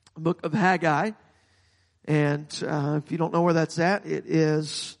book of Haggai. And if you don't know where that's at, it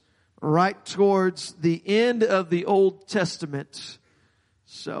is right towards the end of the Old Testament.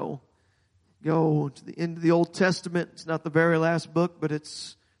 So go to the end of the Old Testament. It's not the very last book, but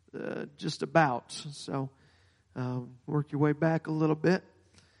it's just about. So work your way back a little bit.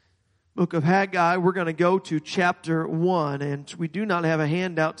 Book of Haggai, we're going to go to chapter 1. And we do not have a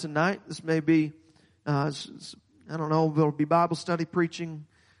handout tonight. This may be, I don't know if it'll be Bible study, preaching,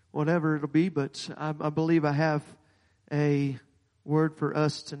 whatever it'll be, but I believe I have a word for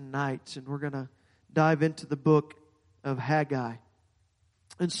us tonight, and we're going to dive into the book of Haggai.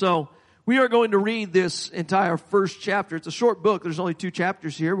 And so we are going to read this entire first chapter. It's a short book. There's only 2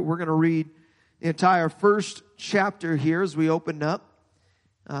 chapters here, but we're going to read the entire first chapter here as we open up.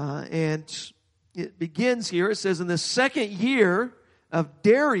 And it begins here. It says, in the 2nd year of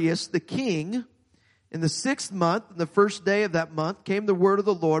Darius the king, in the 6th month, in the 1st day of that month, came the word of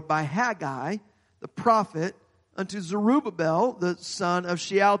the Lord by Haggai, the prophet, unto Zerubbabel, the son of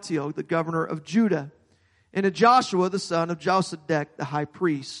Shealtiel, the governor of Judah, and to Joshua, the son of Josedech, the high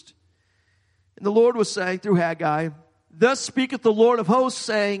priest. And the Lord was saying through Haggai, thus speaketh the Lord of hosts,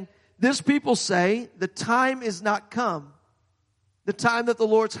 saying, this people say, the time is not come, the time that the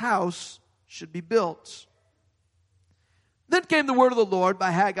Lord's house should be built. Then came the word of the Lord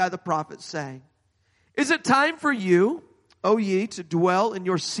by Haggai the prophet, saying, is it time for you, O ye, to dwell in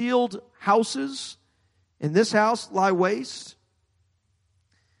your sealed houses, and this house lie waste?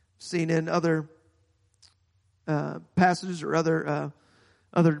 Seen in other passages or other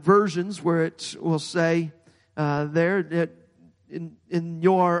versions where it will say there that in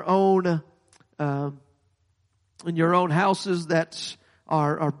your own houses that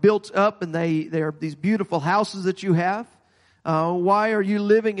are built up, and they are these beautiful houses that you have. Why are you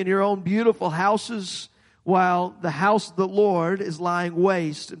living in your own beautiful houses while the house of the Lord is lying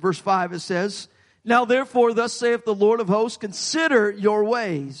waste? In verse 5 it says, now therefore thus saith the Lord of hosts, consider your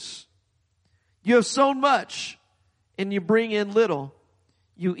ways. You have sown much, and you bring in little.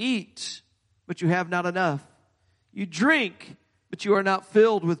 You eat, but you have not enough. You drink, but you are not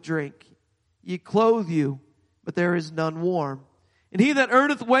filled with drink. Ye clothe you, but there is none warm. And he that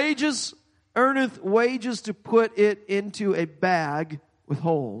earneth wages to put it into a bag with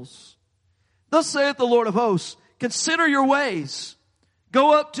holes. Thus saith the Lord of hosts, consider your ways.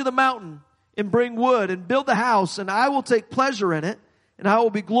 Go up to the mountain and bring wood and build the house, and I will take pleasure in it, and I will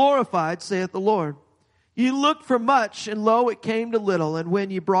be glorified, saith the Lord. Ye looked for much, and lo, it came to little, and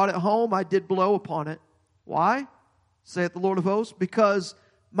when ye brought it home, I did blow upon it. Why? Saith the Lord of hosts, because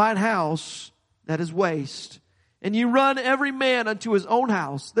mine house that is waste. And ye run every man unto his own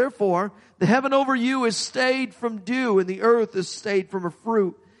house. Therefore, the heaven over you is stayed from dew, and the earth is stayed from her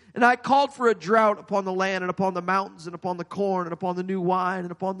fruit. And I called for a drought upon the land, and upon the mountains, and upon the corn, and upon the new wine,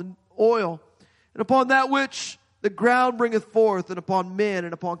 and upon the oil, and upon that which the ground bringeth forth, and upon men,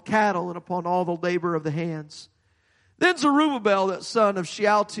 and upon cattle, and upon all the labor of the hands. Then Zerubbabel, the son of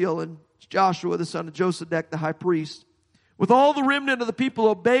Shealtiel, and Joshua, the son of Josedech, the high priest, with all the remnant of the people,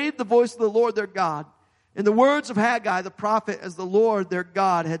 obeyed the voice of the Lord their God, in the words of Haggai the prophet, as the Lord their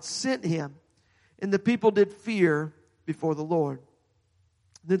God had sent him. And the people did fear before the Lord.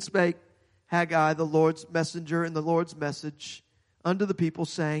 Then spake Haggai the Lord's messenger in the Lord's message unto the people,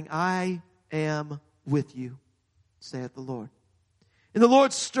 saying, I am with you, saith the Lord. And the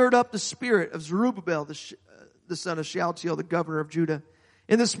Lord stirred up the spirit of Zerubbabel, the son of Shealtiel, the governor of Judah,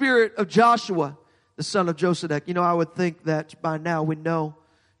 and the spirit of Joshua, the son of Josedech. You know, I would think that by now we know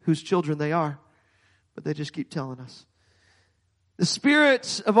whose children they are, but they just keep telling us. The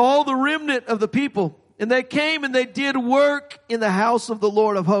spirits of all the remnant of the people, and they came and they did work in the house of the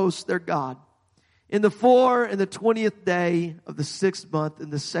Lord of hosts, their God, in the 4 and the 20th day of the 6th month in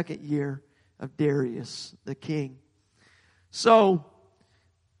the 2nd year of Darius the king. So,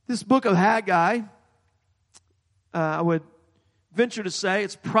 this book of Haggai, I would venture to say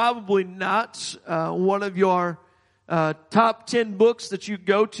it's probably not one of your top 10 books that you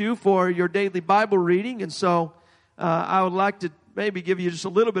go to for your daily Bible reading. And so I would like to maybe give you just a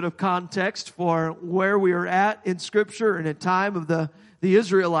little bit of context for where we are at in Scripture and in time of the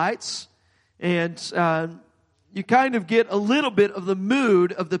Israelites. And you kind of get a little bit of the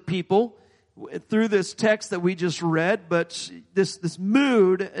mood of the people through this text that we just read. But this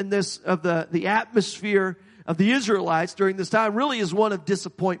mood and this of the atmosphere of the Israelites during this time really is one of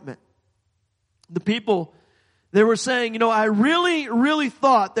disappointment. The people, they were saying, you know, I really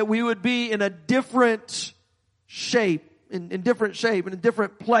thought that we would be in a different shape, in a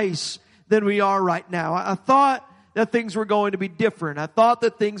different place than we are right now. I thought that things were going to be different. I thought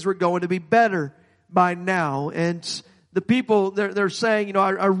that things were going to be better by now. And the people, they're saying,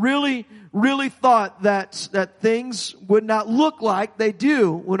 I really, really thought that things would not look like they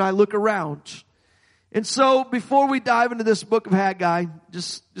do when I look around. And so before we dive into this book of Haggai,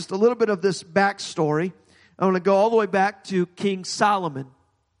 just a little bit of this backstory, I want to go all the way back to King Solomon.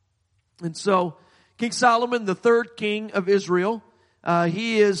 And so King Solomon, the third king of Israel,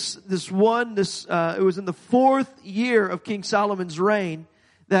 he is it was in the 4th year of King Solomon's reign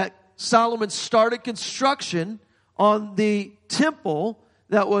that Solomon started construction on the temple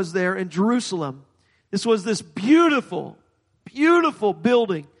that was there in Jerusalem. This was this beautiful, beautiful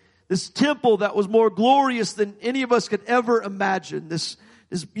building. This temple that was more glorious than any of us could ever imagine. This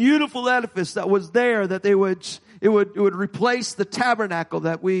beautiful edifice that was there, that it would replace the tabernacle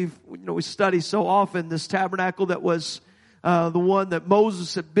that we study so often. This tabernacle that was the one that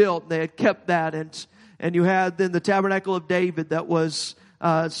Moses had built, and they had kept that, and you had then the tabernacle of David that was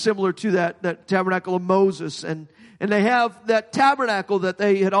similar to that tabernacle of Moses, and they have that tabernacle that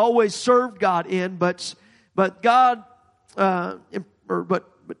they had always served God in, but God, but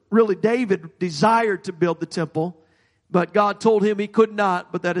really David desired to build the temple, but God told him he could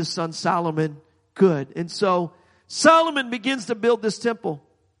not, but that his son Solomon could. And so Solomon begins to build this temple.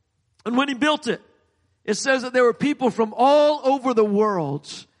 And when he built it, it says that there were people from all over the world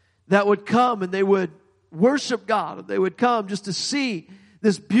that would come and they would worship God. They would come just to see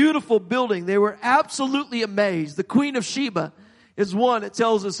this beautiful building. They were absolutely amazed. The Queen of Sheba is one it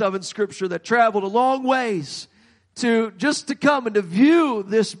tells us of in Scripture that traveled a long ways to come and to view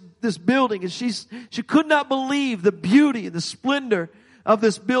this building. And she could not believe the beauty and the splendor of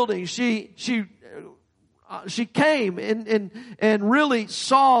this building. She came and really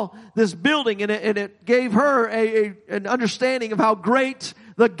saw this building, and it gave her an understanding of how great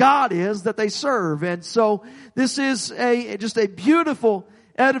the God is that they serve. And so this is just a beautiful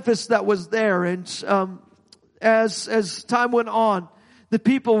edifice that was there. And as time went on, the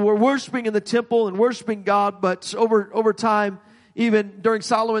people were worshiping in the temple and worshiping God, but over time, even during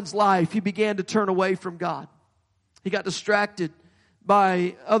Solomon's life, he began to turn away from God. He got distracted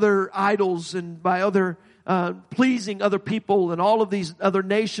by other idols and by other pleasing other people and all of these other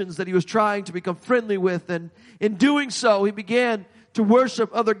nations that he was trying to become friendly with. And in doing so, he began to worship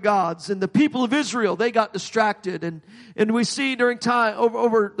other gods. And the people of Israel, they got distracted. And we see during time,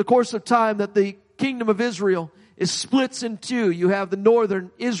 over the course of time, that the kingdom of Israel is splits in two. You have the northern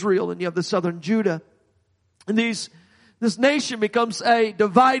Israel and you have the southern Judah. And this nation becomes a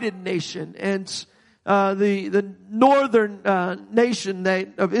divided nation. And the northern nation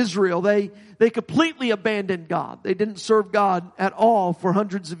of Israel, they completely abandoned God. They didn't serve God at all for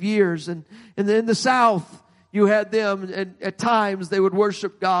hundreds of years. And in the south, you had them, and at times they would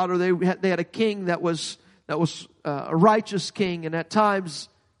worship God, or they had a king that was a righteous king, and at times,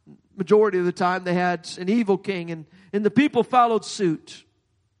 majority of the time, they had an evil king, and the people followed suit.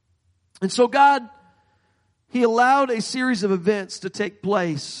 And so God, He allowed a series of events to take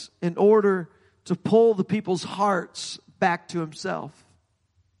place in order to pull the people's hearts back to Himself.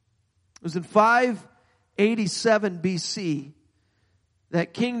 It was in 587 BC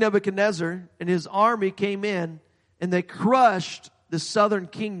that King Nebuchadnezzar and his army came in and they crushed the southern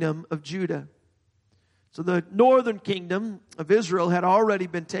kingdom of Judah. So the northern kingdom of Israel had already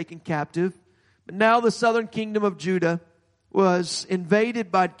been taken captive, but now the southern kingdom of Judah was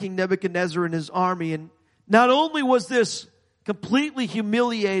invaded by King Nebuchadnezzar and his army. And not only was this completely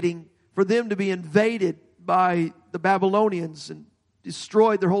humiliating for them to be invaded by the Babylonians and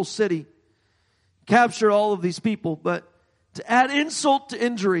destroyed their whole city, captured all of these people, but to add insult to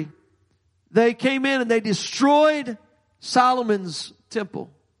injury, they came in and they destroyed Solomon's temple.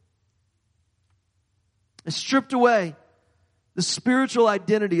 It stripped away the spiritual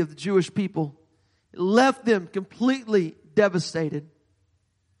identity of the Jewish people. It left them completely devastated.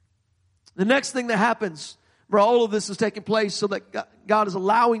 The next thing that happens, where all of this is taking place, so that God is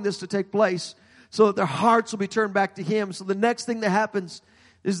allowing this to take place, so that their hearts will be turned back to Him. So the next thing that happens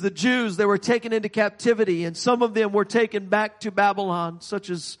is the Jews, they were taken into captivity, and some of them were taken back to Babylon, such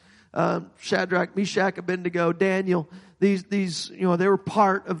as Shadrach, Meshach, Abednego, Daniel. These, they were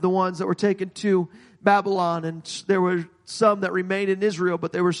part of the ones that were taken to Babylon, and there were some that remained in Israel,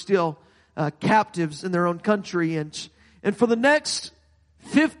 but they were still captives in their own country. And for the next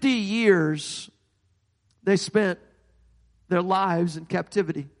 50 years, they spent their lives in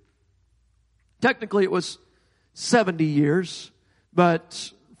captivity. Technically, it was 70 years.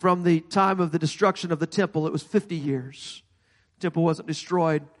 But from the time of the destruction of the temple, it was 50 years. The temple wasn't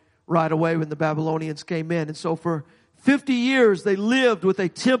destroyed right away when the Babylonians came in. And so for 50 years, they lived with a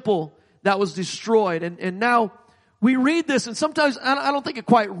temple that was destroyed. And now we read this, and sometimes I don't think it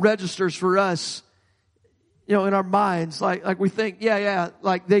quite registers for us. in our minds, like we think,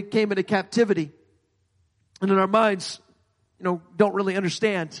 like they came into captivity. And in our minds, don't really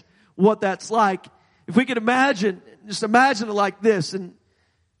understand what that's like. If we could just imagine it like this. And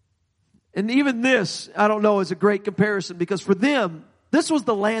even this, I don't know, is a great comparison, because for them, this was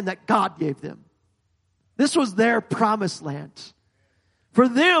the land that God gave them. This was their promised land. For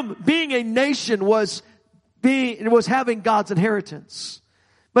them, being a nation was having God's inheritance.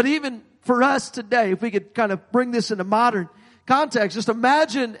 But even for us today, if we could kind of bring this into modern context, just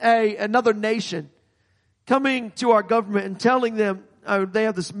imagine another nation coming to our government and telling them they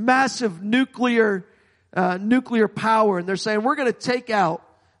have this massive nuclear power, and they're saying, we're going to take out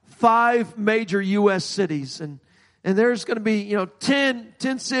 5 major U.S. cities, and there's going to be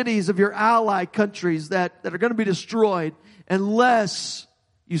 10 cities of your ally countries that are going to be destroyed unless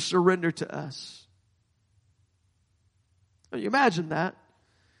you surrender to us. You imagine that.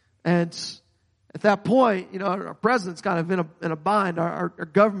 And at that point, our president's kind of in a bind. Our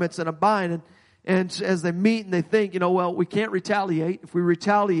government's in a bind. And as they meet and they think, well, we can't retaliate. If we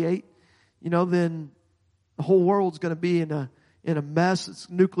retaliate, then the whole world's going to be in a mess. It's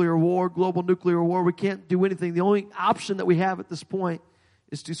nuclear war, global nuclear war. We can't do anything. The only option that we have at this point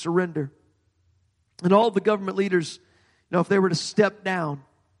is to surrender. And all the government leaders, if they were to step down,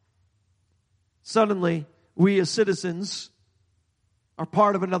 suddenly we as citizens are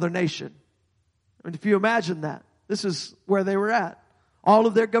part of another nation. I mean, if you imagine that, this is where they were at. All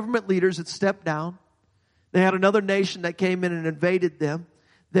of their government leaders had stepped down. They had another nation that came in and invaded them.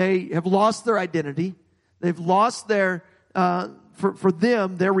 They have lost their identity. They've lost their, for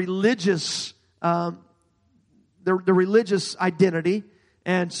them, their religious identity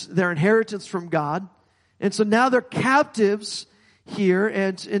and their inheritance from God. And so now they're captives here,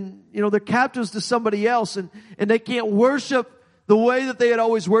 and they're captives to somebody else, and they can't worship the way that they had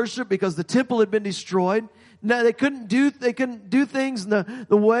always worshiped because the temple had been destroyed. Now they couldn't do things in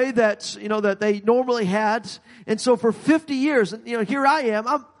the way that that they normally had. And so for 50 years, and here I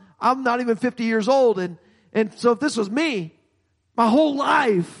am, I'm not even 50 years old, and so if this was me, my whole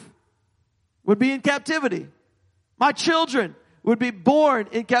life would be in captivity. My children would be born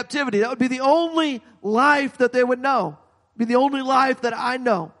in captivity. That would be the only life that they would know. Be the only life that I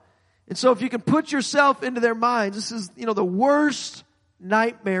know. And so if you can put yourself into their minds, this is, the worst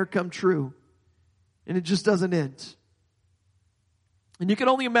nightmare come true. And it just doesn't end. And you can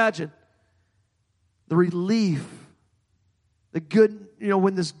only imagine the relief, the good,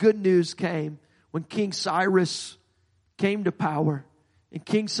 when this good news came, when King Cyrus came to power, and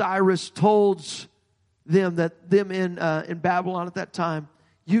King Cyrus told them in Babylon at that time,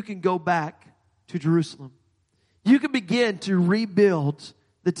 you can go back to Jerusalem. You can begin to rebuild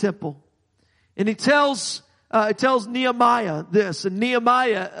the temple. And it tells Nehemiah this. And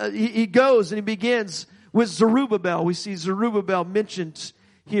Nehemiah, he goes and he begins with Zerubbabel. We see Zerubbabel mentioned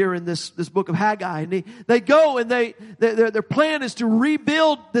here in this book of Haggai. And they go and their plan is to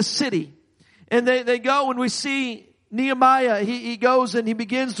rebuild the city. And they go and we see Nehemiah, he goes and he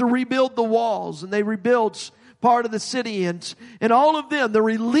begins to rebuild the walls, and they rebuild part of the city, and all of them, the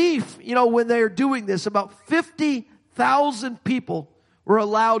relief, when they are doing this, about 50,000 people were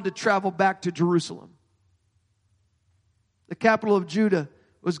allowed to travel back to Jerusalem. The capital of Judah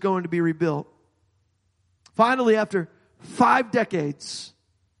was going to be rebuilt. Finally, after 5 decades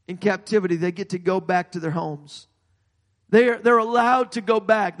in captivity, they get to go back to their homes. They're allowed to go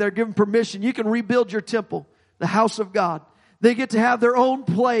back. They're given permission. You can rebuild your temple, the house of God. They get to have their own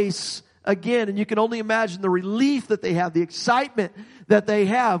place again, and you can only imagine the relief that they have, the excitement that they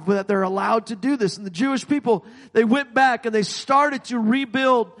have that they're allowed to do this. And the Jewish people, they went back and they started to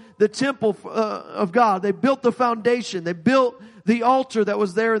rebuild the temple of God. They built the foundation. They built the altar that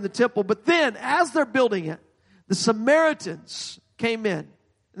was there in the temple. But then, as they're building it, the Samaritans came in and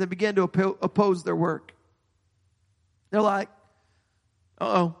they began to oppose their work. They're like,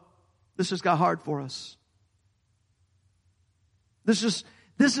 this just got hard for us. This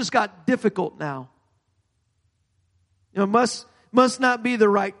just got difficult now. Must not be the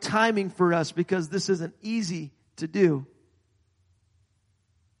right timing for us because this isn't easy to do.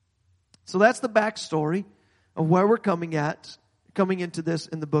 So that's the backstory of where we're coming into this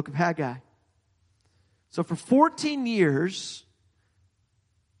in the book of Haggai. So for 14 years,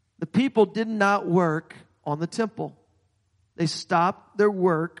 the people did not work on the temple. They stopped their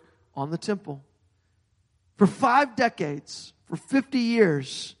work on the temple. For 5 decades, for 50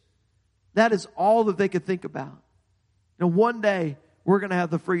 years, that is all that they could think about. One day we're going to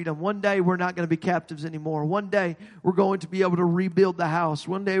have the freedom. One day we're not going to be captives anymore. One day we're going to be able to rebuild the house.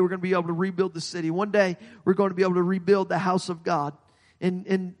 One day we're going to be able to rebuild the city. One day we're going to be able to rebuild the house of God.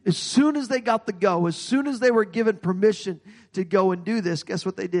 And as soon as they got the go, as soon as they were given permission to go and do this, guess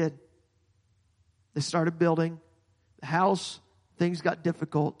what they did? They started building the house. Things got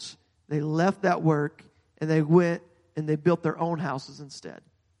difficult. They left that work and they went and they built their own houses instead.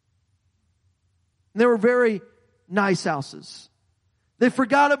 And they were very nice houses. They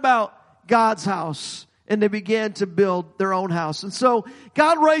forgot about God's house and they began to build their own house. And so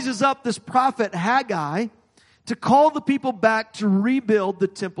God raises up this prophet Haggai to call the people back to rebuild the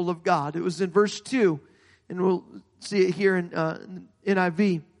temple of God. It was in verse 2, and we'll see it here in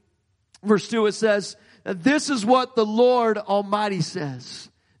NIV. Verse 2, it says, "This is what the Lord Almighty says.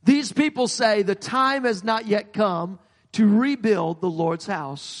 These people say the time has not yet come to rebuild the Lord's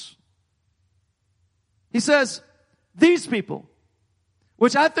house." He says, these people,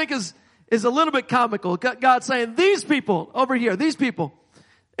 which I think is a little bit comical. God saying, these people over here, these people.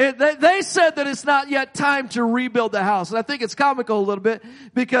 They said that it's not yet time to rebuild the house. And I think it's comical a little bit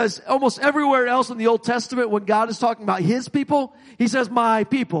because almost everywhere else in the Old Testament when God is talking about His people, He says, my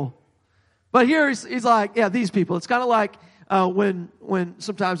people. But here he's like, yeah, these people. It's kind of like when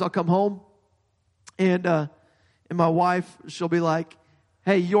sometimes I'll come home and my wife, she'll be like,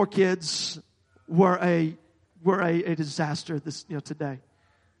 hey, your kids were a disaster today.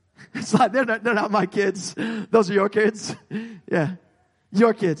 It's like, they're not my kids. Those are your kids. Yeah.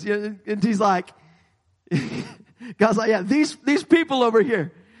 Your kids. And he's like, God's like, yeah, these people over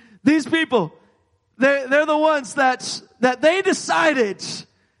here, these people, they're the ones that they decided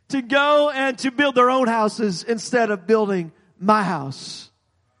to go and to build their own houses instead of building my house.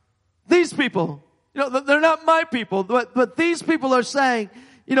 These people, they're not my people, but these people are saying,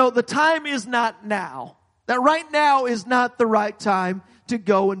 the time is not now. That right now is not the right time to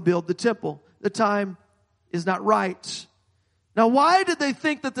go and build the temple. The time is not right. Now, why did they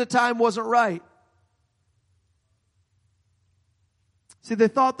think that the time wasn't right? See, they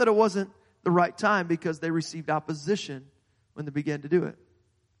thought that it wasn't the right time because they received opposition when they began to do it.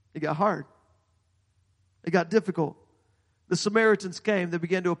 It got hard. It got difficult. The Samaritans came. They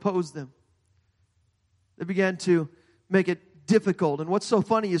began to oppose them. They began to make it difficult. And what's so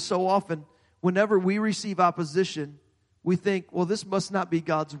funny is so often, whenever we receive opposition, we think, well, this must not be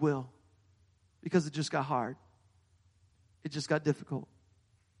God's will because it just got hard. It just got difficult.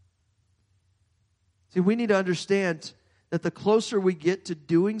 See, we need to understand that the closer we get to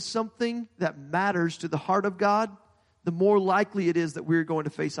doing something that matters to the heart of God, the more likely it is that we're going to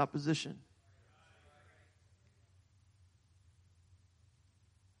face opposition.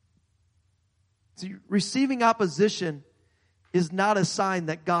 See, receiving opposition is not a sign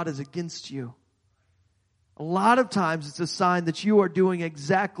that God is against you. A lot of times it's a sign that you are doing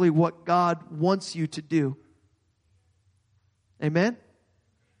exactly what God wants you to do. Amen?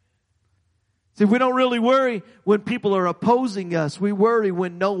 See, we don't really worry when people are opposing us. We worry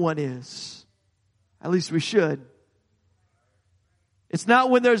when no one is. At least we should. It's not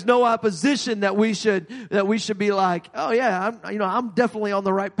when there's no opposition that we should be like, oh yeah, I'm definitely on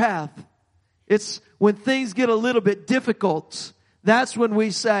the right path. It's when things get a little bit difficult. That's when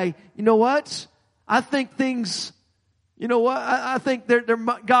we say, you know what? I think things, I think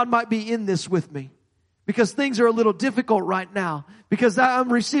God might be in this with me. Because things are a little difficult right now. Because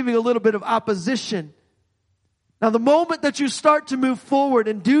I'm receiving a little bit of opposition. Now, the moment that you start to move forward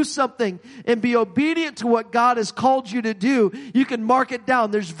and do something and be obedient to what God has called you to do, you can mark it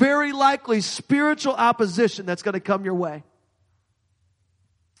down. There's very likely spiritual opposition that's going to come your way.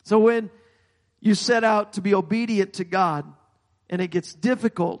 So when you set out to be obedient to God and it gets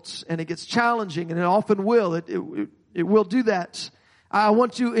difficult and it gets challenging, and it often will, it will do that. I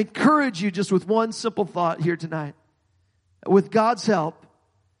want to encourage you just with one simple thought here tonight. With God's help,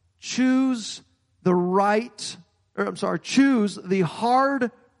 choose the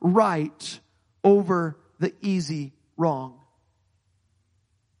hard right over the easy wrong.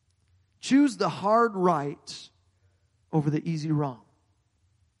 Choose the hard right over the easy wrong.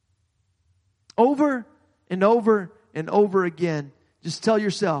 Over and over and over again, just tell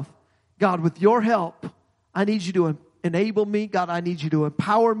yourself, God, with your help, I need you to enable me. God, I need you to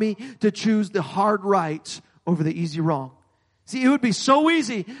empower me to choose the hard right over the easy wrong. See, it would be so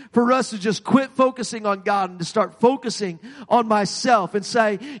easy for us to just quit focusing on God and to start focusing on myself and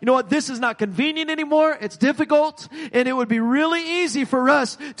say, you know what, this is not convenient anymore. It's difficult. And it would be really easy for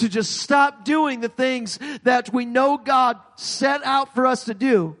us to just stop doing the things that we know God set out for us to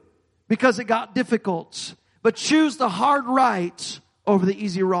do because it got difficult. But choose the hard right over the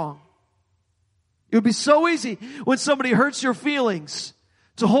easy wrong. It would be so easy when somebody hurts your feelings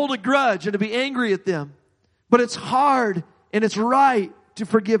to hold a grudge and to be angry at them. But it's hard and it's right to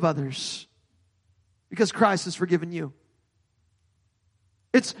forgive others because Christ has forgiven you.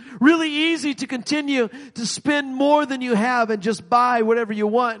 It's really easy to continue to spend more than you have and just buy whatever you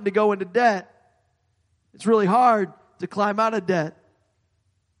want and to go into debt. It's really hard to climb out of debt.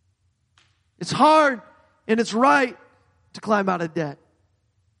 It's hard and it's right to climb out of debt.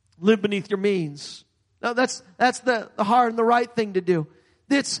 Live beneath your means. No, that's the hard and the right thing to do.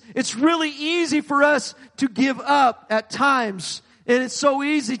 It's really easy for us to give up at times. And it's so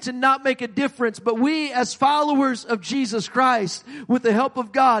easy to not make a difference. But we, as followers of Jesus Christ, with the help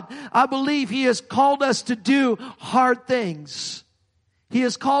of God, I believe He has called us to do hard things. He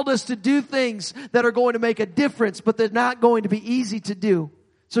has called us to do things that are going to make a difference, but they're not going to be easy to do.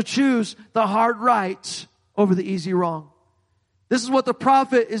 So choose the hard right over the easy wrong. This is what the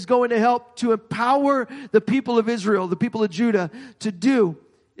prophet is going to help to empower the people of Israel, the people of Judah, to do,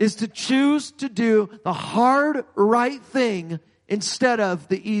 is to choose to do the hard right thing instead of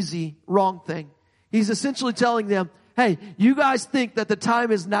the easy wrong thing. He's essentially telling them, hey, you guys think that the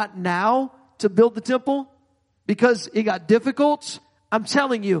time is not now to build the temple because it got difficult? I'm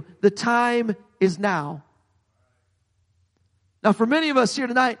telling you, the time is now. Now, for many of us here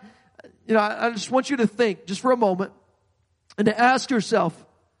tonight, I just want you to think just for a moment and to ask yourself,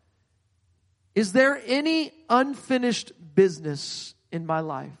 is there any unfinished business in my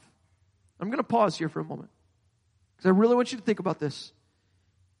life? I'm going to pause here for a moment because I really want you to think about this.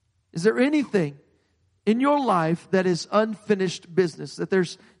 Is there anything in your life that is unfinished business? That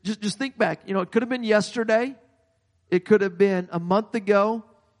there's, just think back. It could have been yesterday. It could have been a month ago.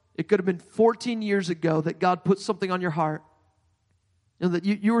 It could have been 14 years ago that God put something on your heart. That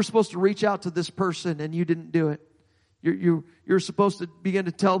you were supposed to reach out to this person and you didn't do it. You're supposed to begin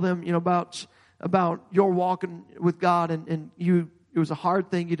to tell them, about your walking with God and it was a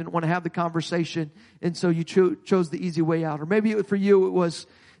hard thing. You didn't want to have the conversation. And so you chose the easy way out. Or maybe for you it was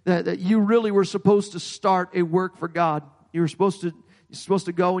that you really were supposed to start a work for God. You're supposed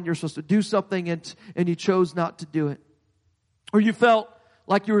to go and you're supposed to do something and you chose not to do it. Or you felt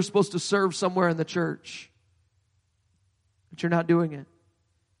like you were supposed to serve somewhere in the church, but you're not doing it.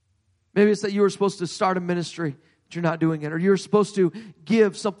 Maybe it's that you were supposed to start a ministry, but you're not doing it. Or you're supposed to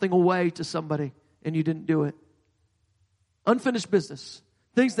give something away to somebody and you didn't do it. Unfinished business.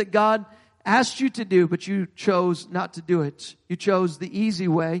 Things that God asked you to do, but you chose not to do it. You chose the easy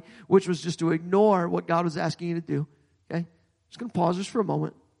way, which was just to ignore what God was asking you to do. Okay? Just going to pause just for a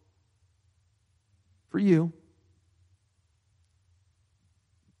moment. For you.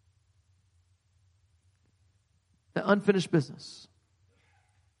 The unfinished business.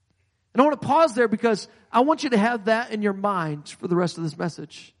 And I want to pause there because I want you to have that in your mind for the rest of this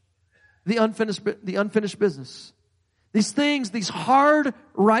message. The unfinished business. These things, these hard,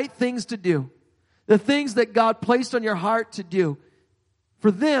 right things to do. The things that God placed on your heart to do. For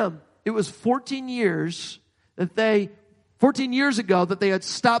them, it was 14 years ago that they had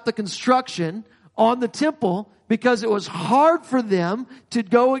stopped the construction on the temple because it was hard for them to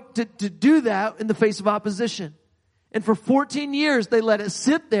go to do that in the face of opposition. And for 14 years, they let it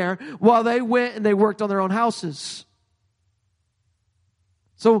sit there while they went and they worked on their own houses.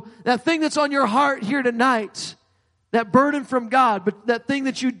 So that thing that's on your heart here tonight, that burden from God, but that thing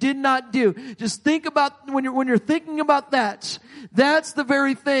that you did not do, just think about when you're thinking about that. That's the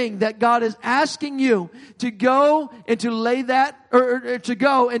very thing that God is asking you to go and to lay that, or to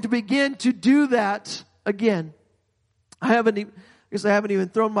go and to begin to do that again. I haven't even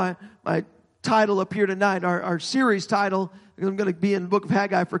thrown my title up here tonight. Our series title, because I'm going to be in the book of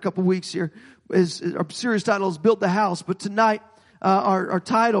Haggai for a couple weeks here, is our series title is Build the House. But tonight, our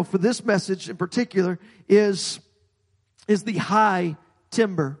title for this message in particular is the high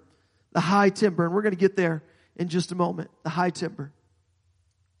timber. The high timber. And we're going to get there in just a moment. The high timber.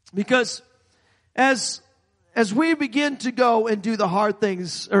 Because as we begin to go and do the hard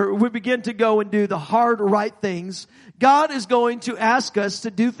things, or we begin to go and do the hard right things, God is going to ask us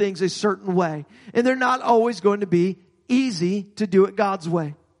to do things a certain way. And they're not always going to be easy to do it God's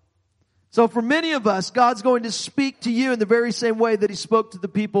way. So for many of us, God's going to speak to you in the very same way that He spoke to the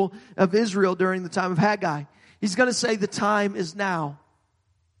people of Israel during the time of Haggai. He's going to say, the time is now.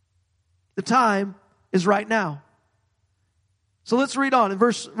 The time is right now. So let's read on in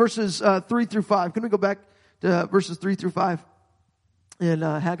verses 3 through 5. Can we go back to verses 3 through 5 in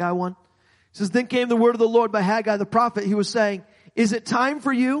Haggai 1? It says, Then came the word of the Lord by Haggai the prophet. He was saying, Is it time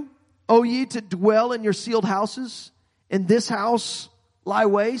for you, O ye, to dwell in your sealed houses, and this house lie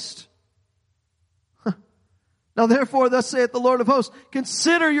waste? Now therefore, thus saith the Lord of hosts,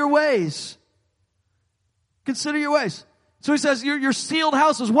 consider your ways. Consider your ways. So he says, your sealed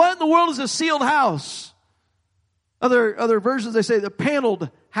houses. What in the world is a sealed house? Other versions, they say the paneled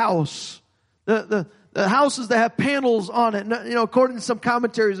house. The the houses that have panels on it. And, according to some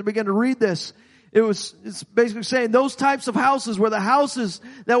commentaries, I began to read this. It's basically saying those types of houses were the houses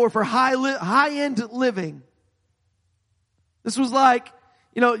that were for high-end living. This was like,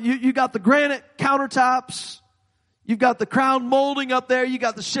 you got the granite countertops. You've got the crown molding up there. You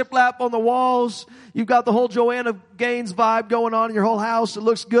got the shiplap on the walls. You've got the whole Joanna Gaines vibe going on in your whole house. It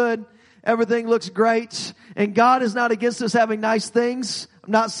looks good. Everything looks great. And God is not against us having nice things.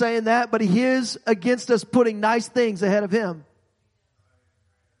 I'm not saying that, but He is against us putting nice things ahead of Him.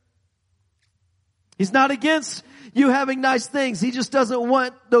 He's not against you having nice things. He just doesn't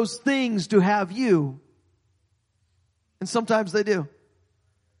want those things to have you. And sometimes they do.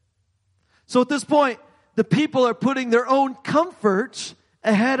 So at this point, the people are putting their own comfort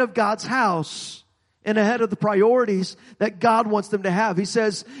ahead of God's house and ahead of the priorities that God wants them to have. He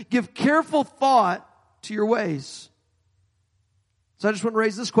says, give careful thought to your ways. So I just want to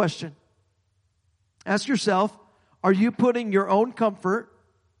raise this question. Ask yourself, are you putting your own comfort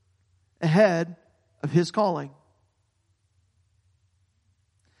ahead of His calling?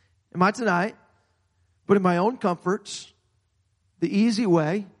 Am I tonight putting my own comforts, the easy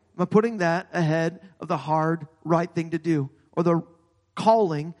way, am I putting that ahead of the hard, right thing to do, or the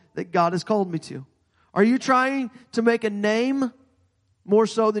calling that God has called me to? Are you trying to make a name more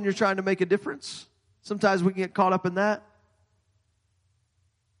so than you're trying to make a difference? Sometimes we can get caught up in that.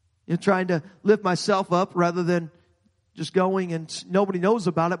 Trying to lift myself up rather than just going and nobody knows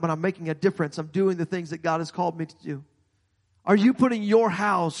about it, but I'm making a difference. I'm doing the things that God has called me to do. Are you putting your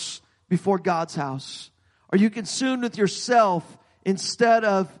house before God's house? Are you consumed with yourself instead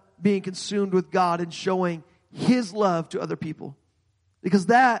of being consumed with God and showing His love to other people? Because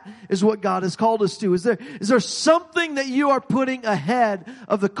that is what God has called us to. Is there something that you are putting ahead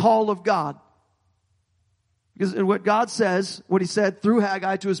of the call of God? Because what God says, what He said through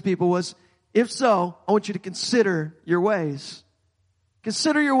Haggai to His people was, if so, I want you to consider your ways.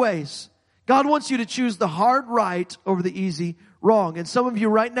 Consider your ways. God wants you to choose the hard right over the easy wrong. And some of you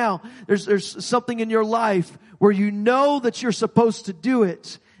right now, there's something in your life where you know that you're supposed to do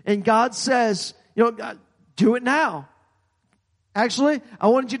it. And God says, God, do it now. Actually, I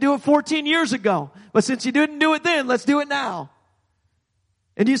wanted you to do it 14 years ago. But since you didn't do it then, let's do it now.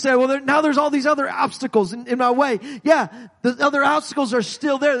 And you say, well, now there's all these other obstacles in my way. Yeah, the other obstacles are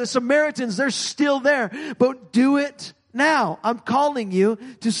still there. The Samaritans, they're still there. But do it now. I'm calling you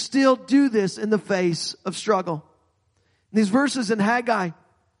to still do this in the face of struggle. These verses in Haggai,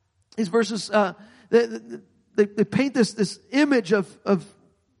 these verses, they paint this image of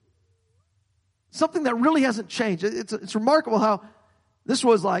something that really hasn't changed. It's remarkable how this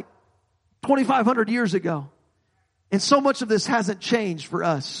was like 2,500 years ago. And so much of this hasn't changed for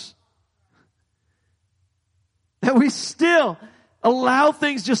us. That we still allow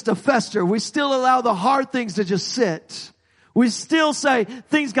things just to fester. We still allow the hard things to just sit. We still say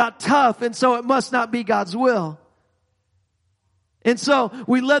things got tough and so it must not be God's will. And so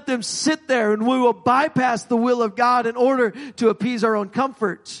we let them sit there and we will bypass the will of God in order to appease our own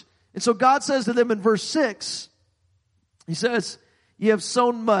comfort. And so God says to them in verse 6, He says, you have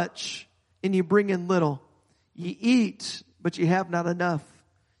sown much and you bring in little. Ye eat, but ye have not enough.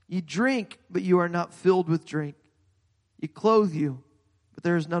 Ye drink, but you are not filled with drink. Ye clothe you, but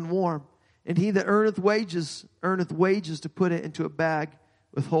there is none warm. And he that earneth wages to put it into a bag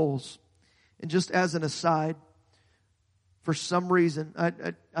with holes. And just as an aside, for some reason,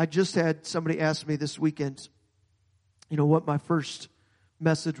 I just had somebody ask me this weekend, what my first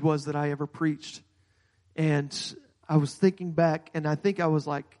message was that I ever preached. And I was thinking back, and I think I was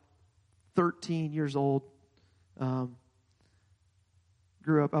like 13 years old.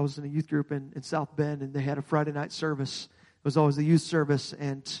 Grew up, I was in a youth group in South Bend, and they had a Friday night service. It was always a youth service,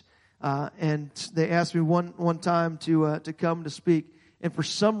 and they asked me one time to come to speak. And for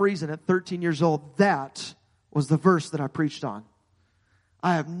some reason, at 13 years old, that was the verse that I preached on.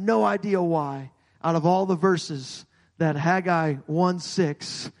 I have no idea why, out of all the verses, that Haggai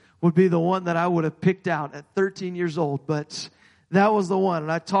 1:6 would be the one that I would have picked out at 13 years old. But that was the one.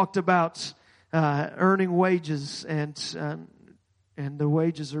 And I talked about earning wages, and the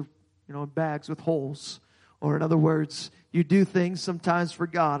wages are, in bags with holes. Or in other words, you do things sometimes for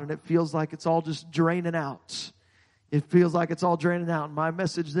God, and it feels like it's all just draining out. It feels like it's all draining out. And my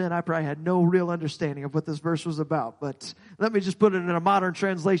message then, I probably had no real understanding of what this verse was about. But let me just put it in a modern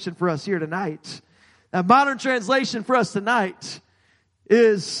translation for us here tonight. A modern translation for us tonight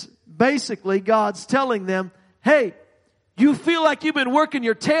is basically God's telling them, hey, you feel like you've been working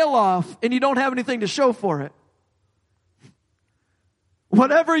your tail off and you don't have anything to show for it.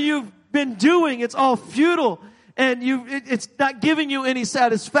 Whatever you've been doing, it's all futile and it's not giving you any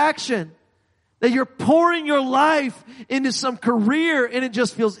satisfaction. That you're pouring your life into some career and it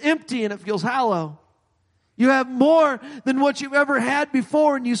just feels empty and it feels hollow. You have more than what you've ever had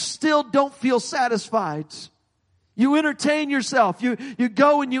before and you still don't feel satisfied. You entertain yourself. You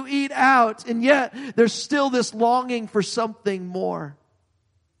go and you eat out, and yet there's still this longing for something more.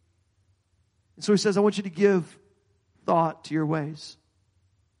 And so he says, I want you to give thought to your ways.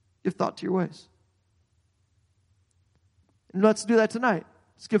 Give thought to your ways. And let's do that tonight.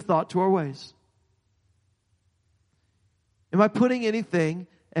 Let's give thought to our ways. Am I putting anything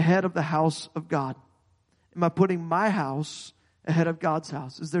ahead of the house of God? Am I putting my house ahead of God's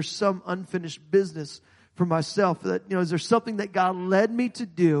house? Is there some unfinished business for myself that, is there something that God led me to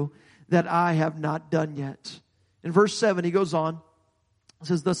do that I have not done yet? In verse 7, he goes on. He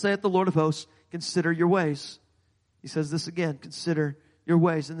says, thus saith the Lord of hosts, consider your ways. He says this again, consider your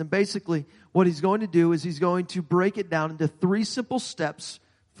ways. And then basically what he's going to do is he's going to break it down into 3 simple steps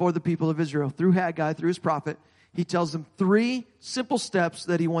for the people of Israel. Through Haggai, through his prophet, he tells them 3 simple steps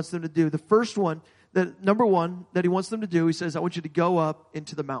that he wants them to do. The first one, number one, that he wants them to do, he says, I want you to go up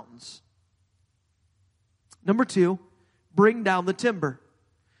into the mountains. Number 2, bring down the timber.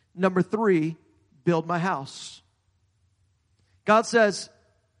 Number 3, build my house. God says,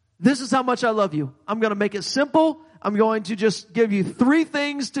 this is how much I love you. I'm going to make it simple. I'm going to just give you 3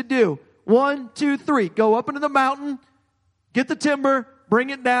 things to do. 1, 2, 3. Go up into the mountain, get the timber, bring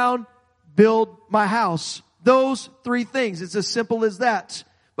it down, build my house. Those 3 things. It's as simple as that.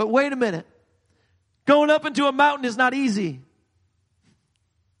 But wait a minute. Going up into a mountain is not easy.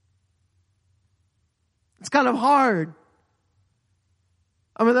 It's kind of hard.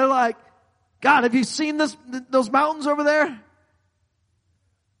 I mean, they're like, God, have you seen those mountains over there?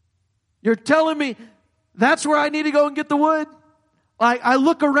 You're telling me that's where I need to go and get the wood? Like, I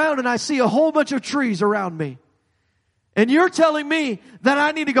look around and I see a whole bunch of trees around me. And you're telling me that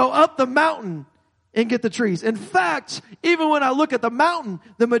I need to go up the mountain and get the trees. In fact, even when I look at the mountain,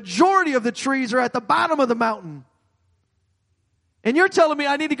 the majority of the trees are at the bottom of the mountain. And you're telling me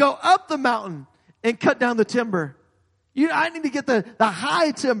I need to go up the mountain and cut down the timber. I need to get the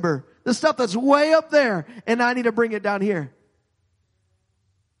high timber, the stuff that's way up there, and I need to bring it down here.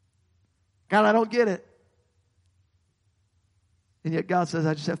 God, I don't get it. And yet God says,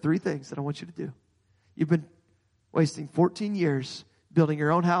 I just have 3 things that I want you to do. You've been wasting 14 years building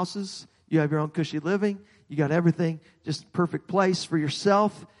your own houses. You have your own cushy living. You got everything, just perfect place for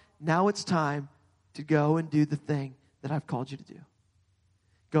yourself. Now it's time to go and do the thing that I've called you to do.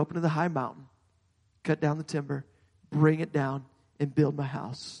 Go up into the high mountain, cut down the timber, bring it down, and build my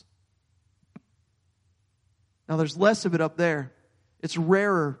house. Now there's less of it up there. It's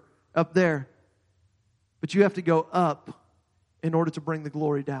rarer up there. But you have to go up in order to bring the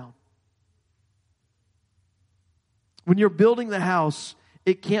glory down. When you're building the house,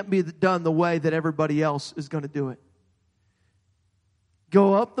 it can't be done the way that everybody else is going to do it.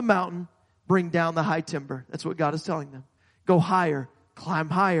 Go up the mountain, bring down the high timber. That's what God is telling them. Go higher, climb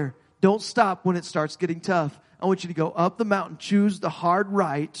higher. Don't stop when it starts getting tough. I want you to go up the mountain, choose the hard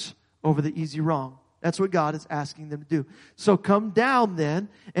right over the easy wrong. That's what God is asking them to do. So come down then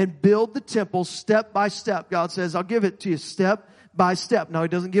and build the temple step by step. God says, I'll give it to you step by step. Now he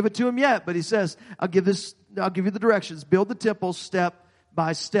doesn't give it to him yet, but he says, I'll give you the directions. Build the temple step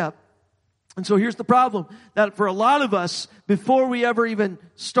by step. And so here's the problem, that for a lot of us, before we ever even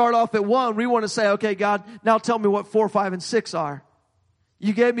start off at 1, we want to say, okay, God, now tell me what 4, 5, and 6 are.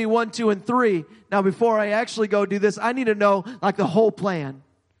 You gave me 1, 2, and 3. Now before I actually go do this, I need to know like the whole plan.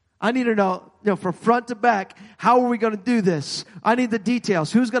 I need to know, from front to back, how are we going to do this? I need the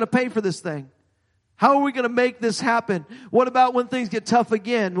details. Who's going to pay for this thing? How are we going to make this happen? What about when things get tough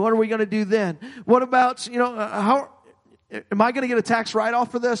again? What are we going to do then? What about, how am I going to get a tax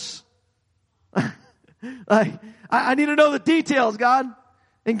write-off for this? I need to know the details, God.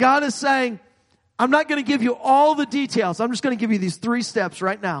 And God is saying, I'm not going to give you all the details. I'm just going to give you these 3 steps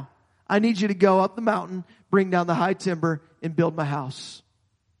right now. I need you to go up the mountain, bring down the high timber, and build my house.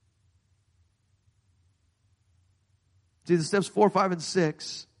 See, the steps 4, 5, and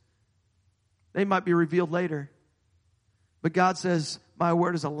 6, they might be revealed later. But God says, my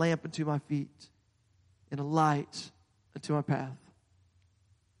word is a lamp unto my feet and a light unto my path.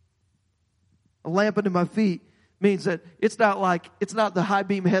 A lamp unto my feet means that it's not the high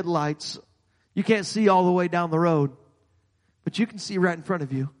beam headlights. You can't see all the way down the road, but you can see right in front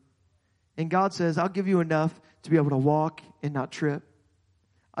of you. And God says, I'll give you enough to be able to walk and not trip.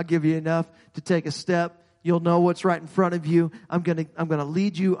 I'll give you enough to take a step You'll know what's right in front of you. I'm going to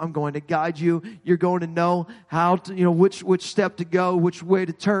lead you. I'm going to guide you. You're going to know how to, which step to go, which way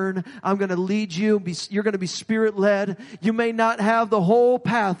to turn. I'm going to lead you. You're going to be Spirit-led. You may not have the whole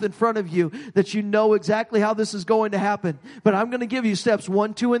path in front of you that you know exactly how this is going to happen. But I'm going to give you steps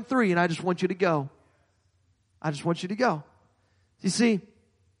 1, 2, and 3, and I just want you to go. I just want you to go. You see,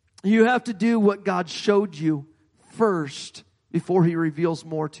 you have to do what God showed you first before He reveals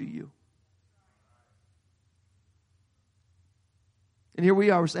more to you. And here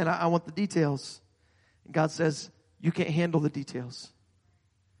we are, we're saying, I want the details. And God says, you can't handle the details.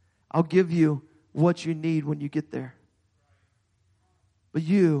 I'll give you what you need when you get there. But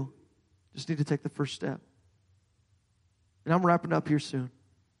you just need to take the first step. And I'm wrapping up here soon.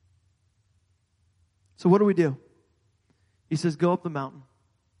 So what do? He says, go up the mountain,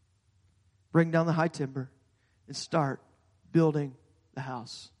 bring down the high timber, and start building the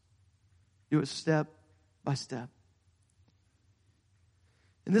house. Do it step by step.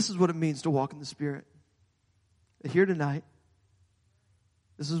 And this is what it means to walk in the Spirit. Here tonight,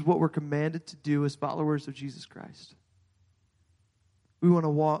 this is what we're commanded to do as followers of Jesus Christ. We want to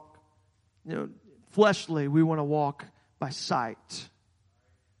walk, fleshly, we want to walk by sight.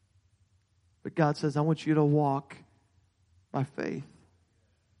 But God says, I want you to walk by faith.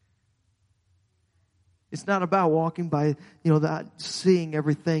 It's not about walking by, that seeing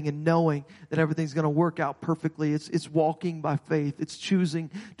everything and knowing that everything's going to work out perfectly. It's walking by faith. It's choosing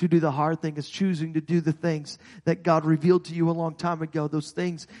to do the hard thing. It's choosing to do the things that God revealed to you a long time ago. Those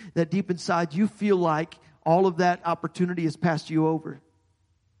things that deep inside you feel like all of that opportunity has passed you over.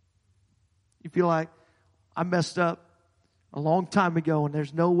 You feel like, I messed up a long time ago and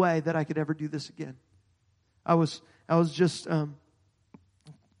there's no way that I could ever do this again. I was just a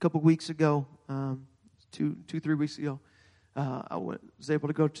couple weeks ago, 2-3 weeks ago, I was able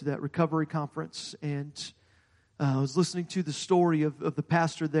to go to that recovery conference, and I was listening to the story of the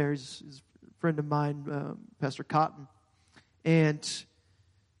pastor there. He's a friend of mine, Pastor Cotton. And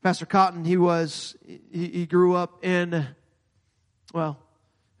Pastor Cotton, he grew up in,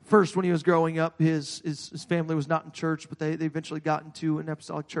 first when he was growing up, his family was not in church, but they eventually got into an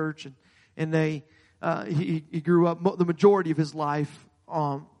apostolic church, and he grew up the majority of his life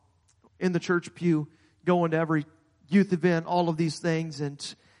in the church pew, going to every youth event, all of these things,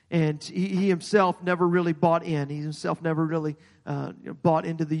 and he himself never really bought in. He himself never really bought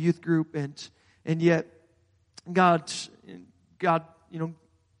into the youth group, and yet God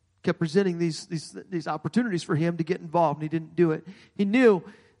kept presenting these opportunities for him to get involved, and he didn't do it. He knew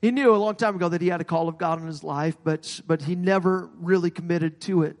a long time ago that he had a call of God in his life, but he never really committed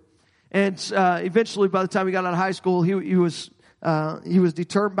to it. And eventually, by the time he got out of high school, he was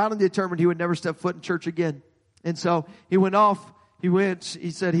determined he would never step foot in church again. And so he went off.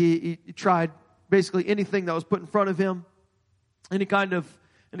 He said he tried basically anything that was put in front of him, any kind of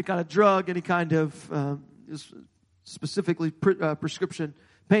drug, any kind of specifically prescription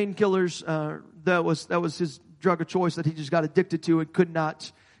painkillers. That was his drug of choice that he just got addicted to and could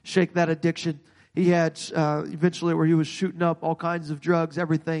not shake that addiction. He had eventually where he was shooting up all kinds of drugs,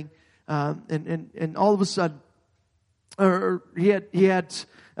 everything, and all of a sudden, he had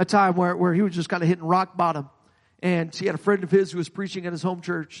a time where he was just kind of hitting rock bottom, and he had a friend of his who was preaching at his home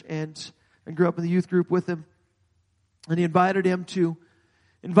church and grew up in the youth group with him, and he invited him to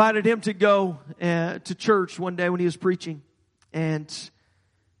go to church one day when he was preaching, and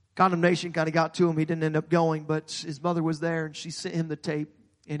condemnation kind of got to him. He didn't end up going, but his mother was there, and she sent him the tape,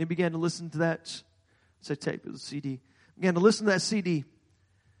 and he began to listen to that. It's a tape, it was a CD. Began to listen to that CD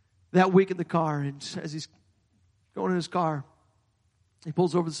that week in the car, and as he's going in his car, he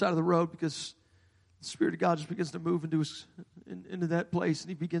pulls over the side of the road because the Spirit of God just begins to move into that place, and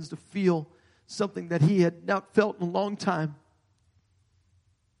he begins to feel something that he had not felt in a long time.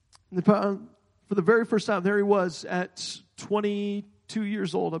 And for the very first time, there he was at 22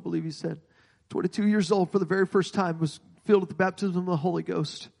 years old, I believe he said. 22 years old for the very first time, was filled with the baptism of the Holy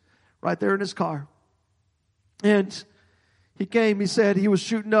Ghost right there in his car. And he said he was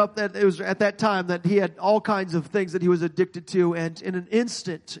shooting up, that it was at that time that he had all kinds of things that he was addicted to, and in an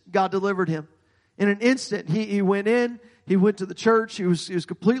instant, God delivered him. In an instant, he went in, he went to the church, he was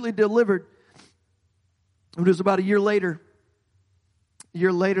completely delivered. It was about a year later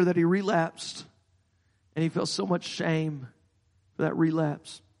that he relapsed, and he felt so much shame for that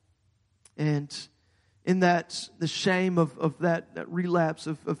relapse. And in that, the shame of that relapse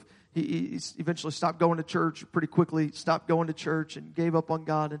he eventually stopped going to church pretty quickly, stopped going to church and gave up on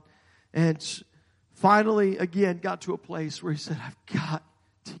God. And finally, again, got to a place where he said, I've got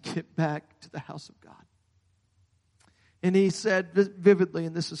to get back to the house of God. And he said vividly,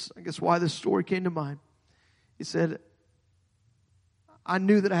 and this is, I guess, why this story came to mind. He said, I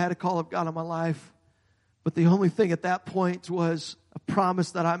knew that I had a call of God on my life, but the only thing at that point was a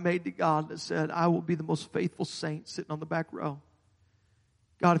promise that I made to God that said, I will be the most faithful saint sitting on the back row.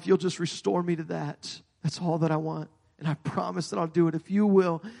 God, if you'll just restore me to that, that's all that I want. And I promise that I'll do it. If you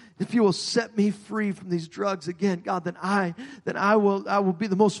will set me free from these drugs again, God, then I will be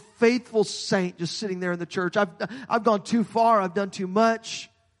the most faithful saint just sitting there in the church. I've gone too far. I've done too much.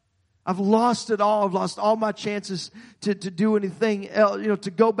 I've lost it all. I've lost all my chances to do anything else,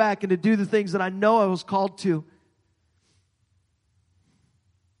 to go back and to do the things that I know I was called to.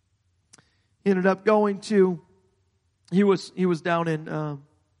 He ended up going to, he was down in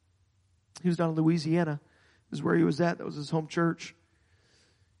Louisiana. Is where he was at. That was his home church.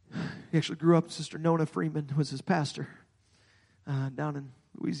 He actually grew up. Sister Nona Freeman was his pastor down in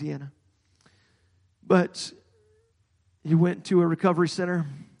Louisiana. But he went to a recovery center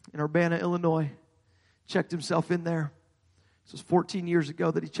in Urbana, Illinois. Checked himself in there. This was 14 years ago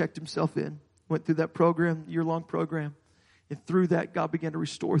that he checked himself in. Went through that program, year-long program. And through that, God began to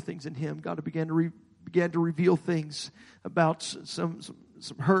restore things in him. God began to reveal things about some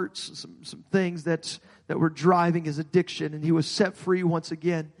hurts, some things that were driving his addiction, and he was set free once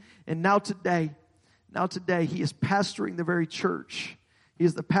again. And now today, he is pastoring the very church. He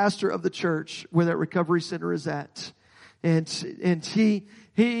is the pastor of the church where that recovery center is at. And he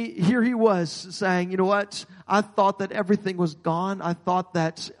here he was saying, you know what? I thought that everything was gone. I thought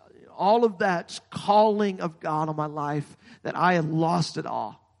that all of that calling of God on my life, that I had lost it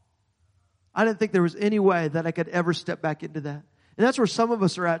all. I didn't think there was any way that I could ever step back into that. And that's where some of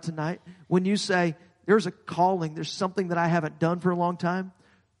us are at tonight. When you say, there's a calling, there's something that I haven't done for a long time.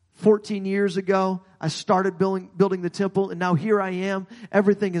 14 years ago, I started building the temple, and now here I am.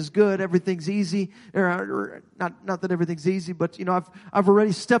 Everything is good. Everything's easy. Or not that everything's easy, but I've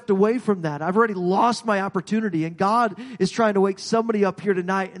already stepped away from that. I've already lost my opportunity, and God is trying to wake somebody up here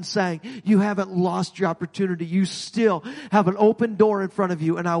tonight and saying, you haven't lost your opportunity. You still have an open door in front of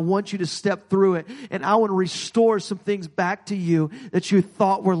you, and I want you to step through it. And I want to restore some things back to you that you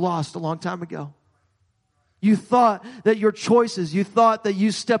thought were lost a long time ago. You thought that your choices, you thought that you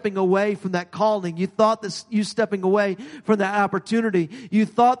stepping away from that calling, you thought that you stepping away from that opportunity, you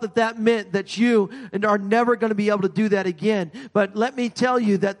thought that meant that you are never going to be able to do that again. But let me tell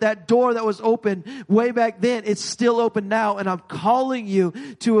you that door that was open way back then, it's still open now, and I'm calling you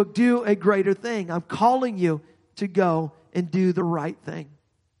to do a greater thing. I'm calling you to go and do the right thing.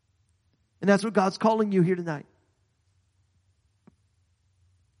 And that's what God's calling you here tonight.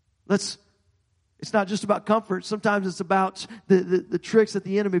 It's not just about comfort. Sometimes it's about the tricks that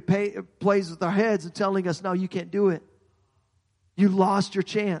the enemy plays with our heads and telling us, no, you can't do it. You lost your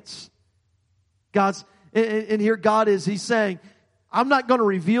chance. And here God is, He's saying, I'm not going to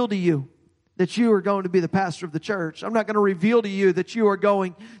reveal to you that you are going to be the pastor of the church. I'm not going to reveal to you that you are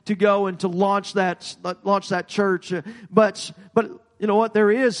going to go and to launch that church. But you know what? There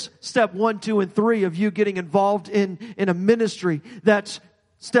is step 1, 2, and 3 of you getting involved in a ministry. That's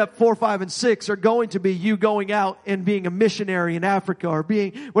step 4, 5, and 6 are going to be you going out and being a missionary in Africa, or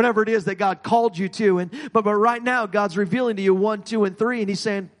being whatever it is that God called you to. But right now, God's revealing to you 1, 2, and 3, and He's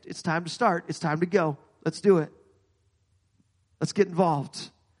saying, it's time to start. It's time to go. Let's do it. Let's get involved.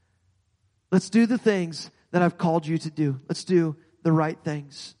 Let's do the things that I've called you to do. Let's do the right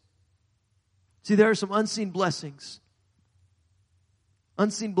things. See, there are some unseen blessings.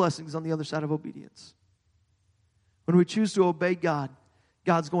 Unseen blessings on the other side of obedience. When we choose to obey God,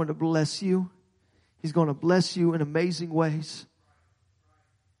 God's going to bless you. He's going to bless you in amazing ways.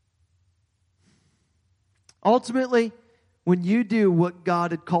 Ultimately, when you do what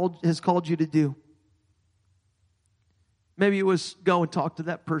God has called you to do, maybe it was go and talk to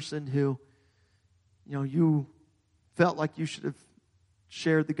that person who, you felt like you should have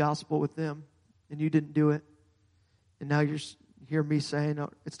shared the gospel with them, and you didn't do it. And now you hear me saying,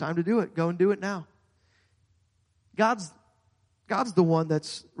 oh, it's time to do it. Go and do it now. God's the one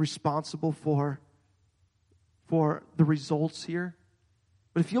that's responsible for the results here.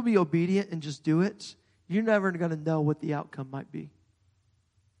 But if you'll be obedient and just do it, you're never going to know what the outcome might be.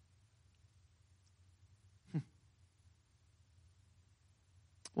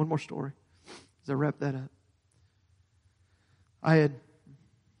 One more story as I wrap that up. I had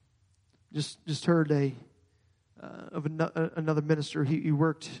just heard of another minister. He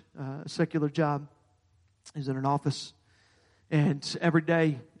worked a secular job. He was in an office. And every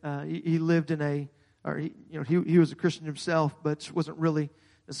day he lived he was a Christian himself, but wasn't really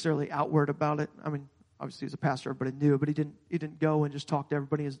necessarily outward about it. I mean, obviously he was a pastor, everybody knew, but he didn't go and just talk to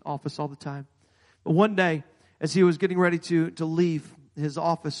everybody in his office all the time. But one day, as he was getting ready to leave his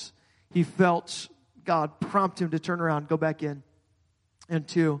office, he felt God prompt him to turn around, go back in, and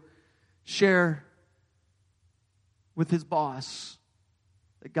to share with his boss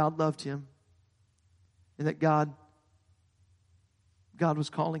that God loved him and that God was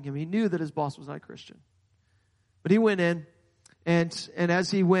calling him. He knew that his boss was not a Christian. But he went in, and as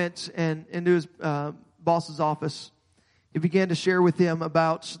he went and into his boss's office, he began to share with him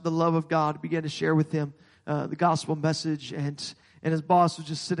about the love of God. He began to share with him the gospel message, and his boss was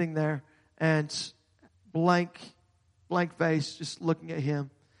just sitting there and blank face, just looking at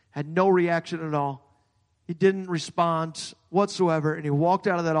him, had no reaction at all. He didn't respond whatsoever, and he walked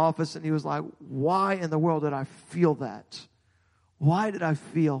out of that office, and he was like, why in the world did I feel that? Why did I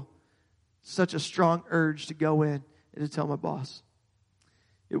feel such a strong urge to go in and to tell my boss?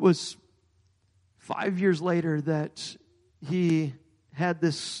 It was 5 years later that he had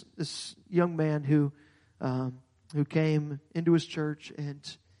this young man who came into his church,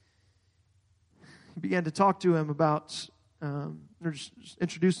 and he began to talk to him about,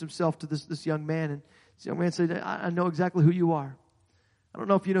 introduced himself to this young man, and this young man said, I know exactly who you are. I don't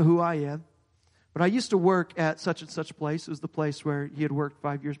know if you know who I am, but I used to work at such and such place. It was the place where he had worked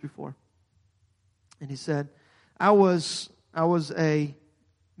 5 years before. And he said, I was a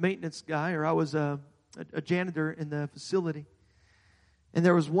maintenance guy, or I was a janitor in the facility. And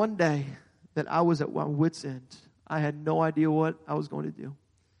there was one day that I was at my wit's end. I had no idea what I was going to do.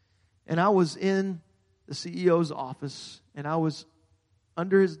 And I was in the CEO's office, and I was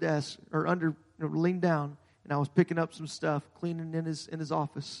under his desk, or leaned down, and I was picking up some stuff, cleaning in his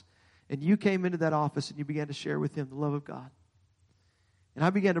office. And you came into that office, and you began to share with him the love of God. And I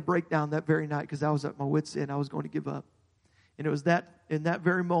began to break down that very night because I was at my wit's end. I was going to give up. And it was in that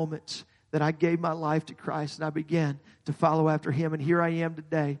very moment that I gave my life to Christ, and I began to follow after him. And here I am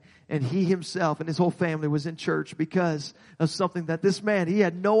today. And he himself and his whole family was in church because of something that this man, he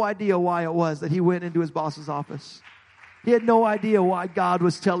had no idea why it was that he went into his boss's office. He had no idea why God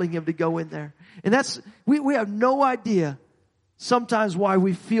was telling him to go in there. And we have no idea sometimes why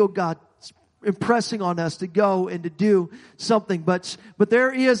we feel God impressing on us to go and to do something. But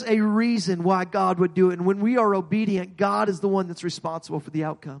there is a reason why God would do it. And when we are obedient, God is the one that's responsible for the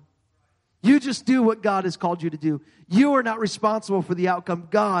outcome. You just do what God has called you to do. You are not responsible for the outcome.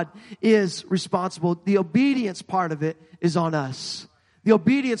 God is responsible. The obedience part of it is on us. The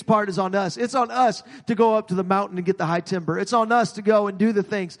obedience part is on us. It's on us to go up to the mountain and get the high timber. It's on us to go and do the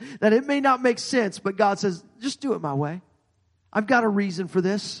things that it may not make sense, but God says, just do it my way. I've got a reason for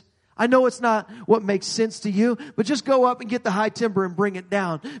this. I know it's not what makes sense to you, but just go up and get the high timber and bring it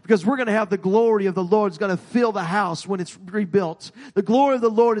down, because we're going to have the glory of the Lord is going to fill the house when it's rebuilt. The glory of the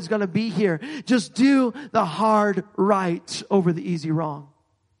Lord is going to be here. Just do the hard right over the easy wrong.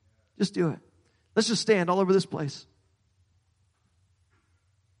 Just do it. Let's just stand all over this place.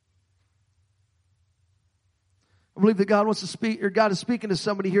 I believe that God wants to speak, or God is speaking to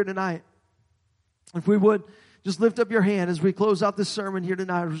somebody here tonight. If we would just lift up your hand as we close out this sermon here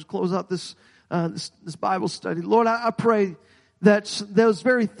tonight, or close out this Bible study. Lord, I pray that those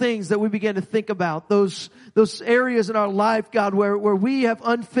very things that we begin to think about, those areas in our life, God, where we have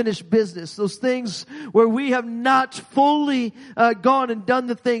unfinished business, those things where we have not fully gone and done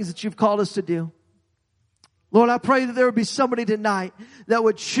the things that you've called us to do. Lord, I pray that there would be somebody tonight that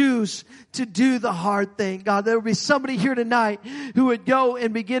would choose to do the hard thing. God, there would be somebody here tonight who would go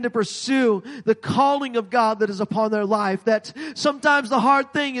and begin to pursue the calling of God that is upon their life. That sometimes the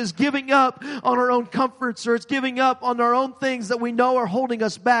hard thing is giving up on our own comforts, or it's giving up on our own things that we know are holding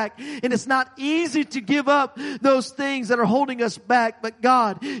us back. And it's not easy to give up those things that are holding us back. But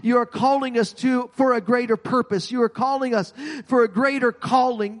God, you are calling us for a greater purpose. You are calling us for a greater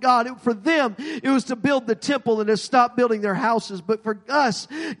calling. God, for them, it was to build the temple and to stop building their houses. But for us,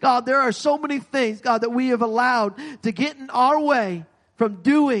 God, there are so many things, God, that we have allowed to get in our way from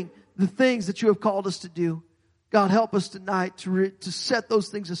doing the things that you have called us to do. God, help us tonight to set those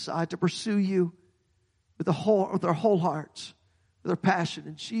things aside, to pursue you with our whole hearts, with our passion.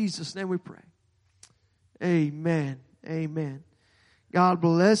 In Jesus' name we pray. Amen. Amen. God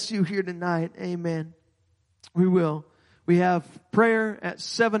bless you here tonight. Amen. We have prayer at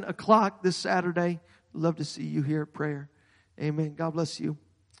 7 o'clock this Saturday. Love to see you here at prayer. Amen. God bless you.